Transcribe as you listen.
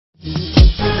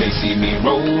they see me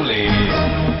rolling,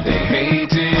 they hating,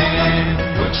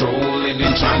 patrolling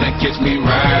and trying to catch me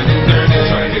riding dirty,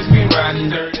 trying to catch me riding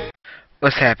dirty.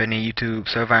 What's happening,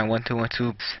 YouTube?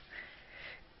 Surviving1212.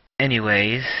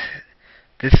 Anyways,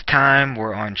 this time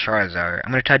we're on Charizard.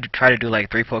 I'm gonna try to do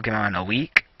like 3 Pokemon a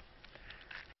week.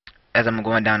 As I'm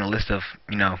going down the list of,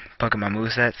 Pokemon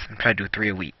movesets, I'm trying to do 3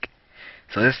 a week.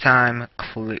 So this time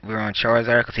we're on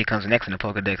Charizard because he comes next in the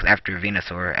Pokedex after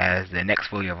Venusaur as the next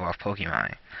fully evolved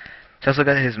Pokemon. So let's look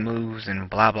at his moves and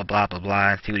blah blah blah blah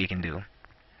blah and see what he can do.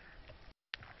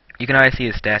 You can already see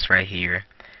his stats right here.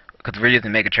 Because we're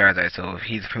using Mega Charizard, so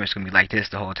he's pretty much going to be like this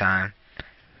the whole time.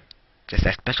 Just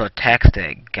that special attack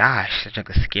stat. Gosh, that junk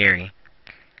is scary.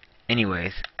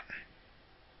 Anyways.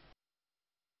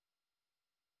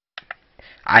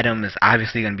 Item is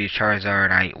obviously going to be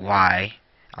Charizard Y.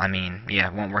 I mean, yeah,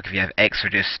 it won't work if you have X or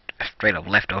just straight up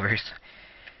leftovers.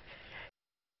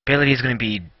 Ability is going to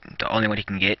be the only one you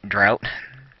can get, Drought.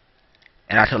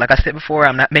 And like I said before,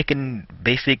 I'm not making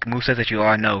basic movesets that you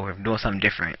all know. We're doing something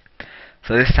different.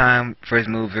 So this time, for his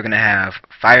moves, we're going to have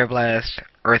Fire Blast,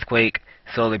 Earthquake,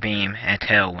 Solar Beam, and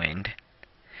Tailwind.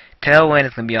 Tailwind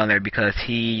is going to be on there because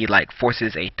he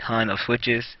forces a ton of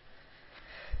switches.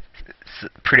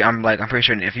 I'm pretty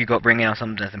sure if you go bring in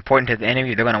something that's important to the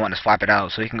enemy, they're going to want to swap it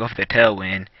out. So you can go for the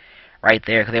Tailwind right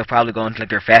there because they'll probably go into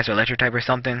their faster electric type or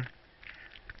something.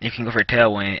 You can go for a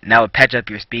Tailwind, and that would patch up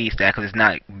your speed stat because it's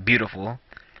not beautiful.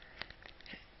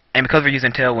 And because we're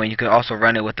using Tailwind, you could also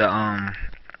run it with the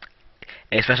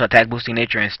a special attack boosting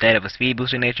nature instead of a speed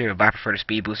boosting nature, but I prefer the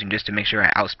speed boosting just to make sure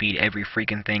I outspeed every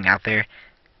freaking thing out there.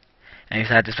 And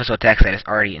besides, the special attack set is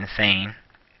already insane.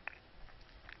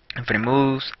 And for the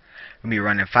moves, we'll be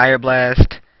running Fire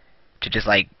Blast to just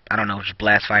just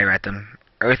blast fire at them.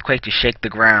 Earthquake to shake the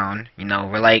ground.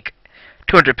 We're like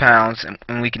 200 pounds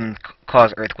and we can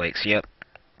cause earthquakes. Yep.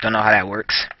 Don't know how that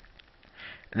works.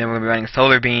 And then we'll be running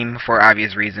Solar Beam for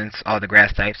obvious reasons, all the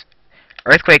grass types.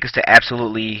 Earthquake is to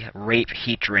absolutely rape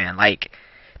Heatran.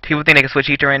 People think they can switch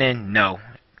Heatran in? No.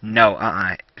 No,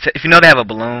 So if you know they have a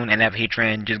balloon and they have a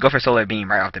Heatran, just go for Solar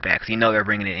Beam right off the bat, because you know they're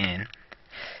bringing it in.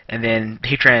 And then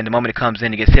Heatran, the moment it comes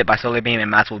in, it gets hit by Solar Beam and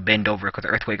might as well bend over because the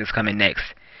Earthquake is coming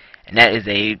next. And that is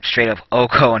a straight up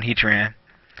OHKO on Heatran.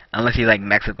 Unless he's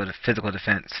maxed with physical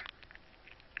defense.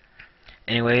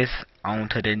 Anyways, on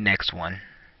to the next one.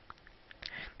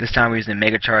 This time we're using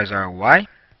Mega Charizard Y.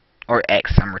 Or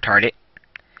X, I'm retarded.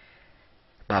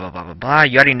 Blah blah blah blah blah.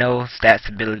 You already know stats,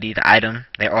 ability, the item.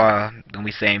 They are gonna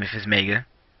be same if it's Mega.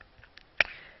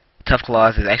 Tough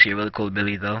Claws is actually a really cool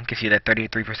ability though. Gives you that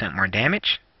 33% more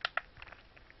damage.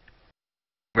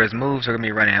 For his moves, we're gonna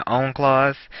be running Own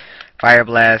Claws, Fire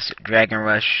Blast, Dragon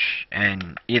Rush,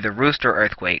 and either Roost or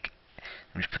Earthquake.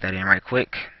 Let me just put that in right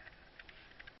quick.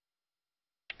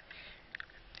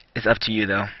 It's up to you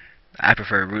though. I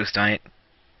prefer Roost on it.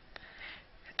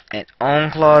 And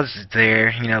Own Claws is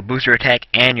there, boost your attack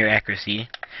and your accuracy.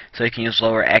 So you can use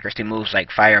lower accuracy moves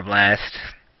like Fire Blast.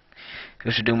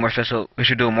 We should do more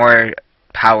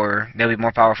power. They'll be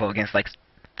more powerful against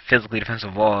physically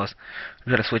defensive walls.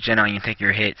 You gotta switch in on you and take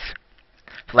your hits.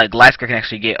 So Glysker can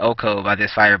actually get OHKO by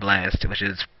this Fire Blast, which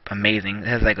is amazing. It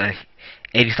has a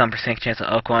 80-some% chance of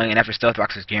OHKOing, and after Stealth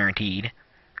Rocks is guaranteed.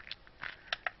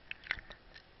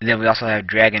 And then we also have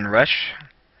Dragon Rush.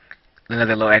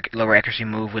 Another lower accuracy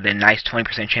move with a nice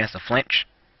 20% chance to flinch.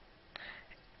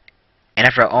 And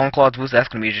after an Own Claws boost, that's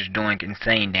going to be just doing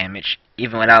insane damage,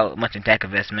 even without much attack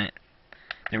investment.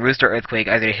 The Roost or Earthquake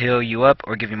either heal you up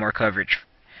or give you more coverage.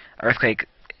 Earthquake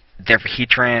there for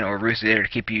Heatran, or Roost there to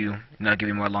keep you, give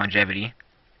you more longevity.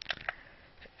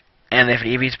 And then for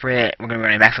the EV spread, we're going to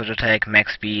run a Max Social Attack,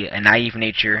 Max Speed, a Naive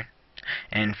Nature,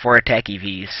 and 4 attack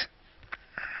EVs.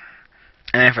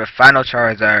 And then for final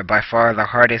Charizard, by far the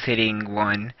hardest hitting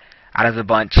one out of the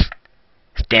bunch,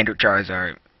 Standard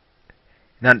Charizard.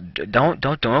 Now, don't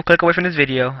click away from this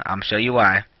video. I'm show you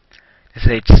why. This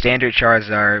is a Standard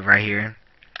Charizard right here,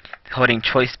 holding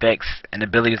choice specs, and the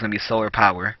ability is going to be Solar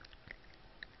Power.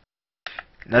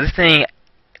 Now this thing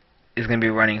is going to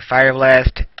be running Fire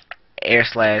Blast, Air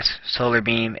Slash, Solar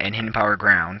Beam, and Hidden Power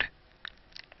Ground.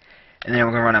 And then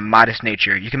we're going to run a Modest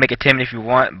Nature. You can make it Timid if you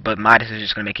want, but Modest is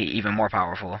just going to make it even more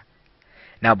powerful.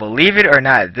 Now, believe it or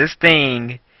not, this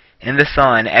thing in the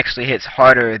sun actually hits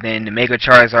harder than the Mega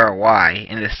Charizard Y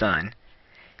in the sun.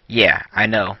 Yeah, I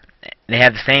know. They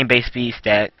have the same base speed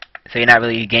stat, so you're not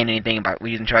really gaining anything by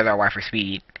using Charizard Y for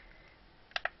speed.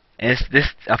 And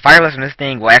a Fire Blast from this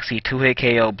thing will actually 2-hit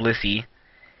KO Blissey.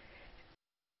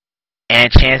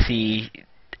 And Chansey,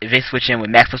 if they switch in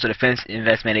with max social defense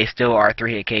investment, they still are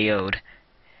 3-hit KO'd.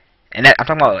 And that, I'm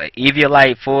talking about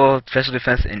Eviolite, full special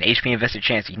defense, and HP invested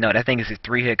chance. You know, that thing is a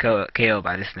 3-hit KO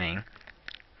by this thing.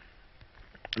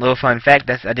 Little fun fact,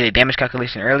 I did a damage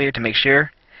calculation earlier to make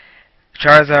sure.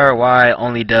 Charizard Y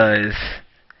only does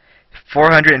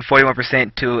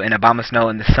 441% to an Abomasnow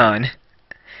in the sun.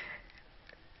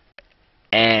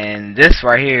 And this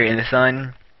right here in the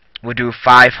sun will do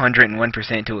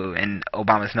 501% to an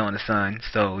Abomasnow in the sun.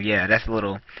 So yeah, that's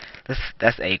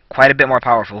quite a bit more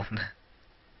powerful.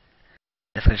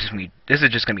 This is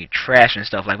just gonna be trash and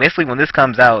stuff. Like basically, when this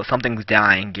comes out, something's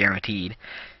dying guaranteed.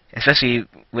 Especially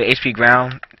with HP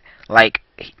ground, like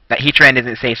that Heatran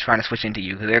isn't safe trying to switch into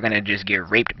you because they're gonna just get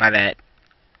raped by that.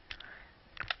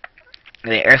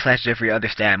 The Air Slash is for your other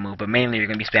stab move, but mainly you're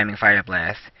gonna be spamming Fire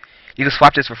Blast. You can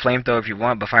swap this for Flamethrower if you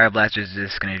want, but Fire Blast is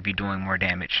just gonna be doing more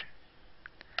damage.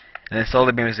 And then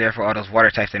Solar Beam is there for all those water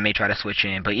types that may try to switch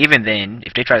in, but even then,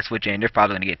 if they try to switch in, they're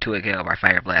probably gonna get 2-hit KO by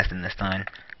Fire Blast in this time.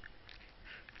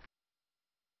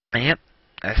 And yep,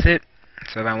 that's it.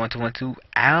 So everyone 1212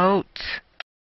 out.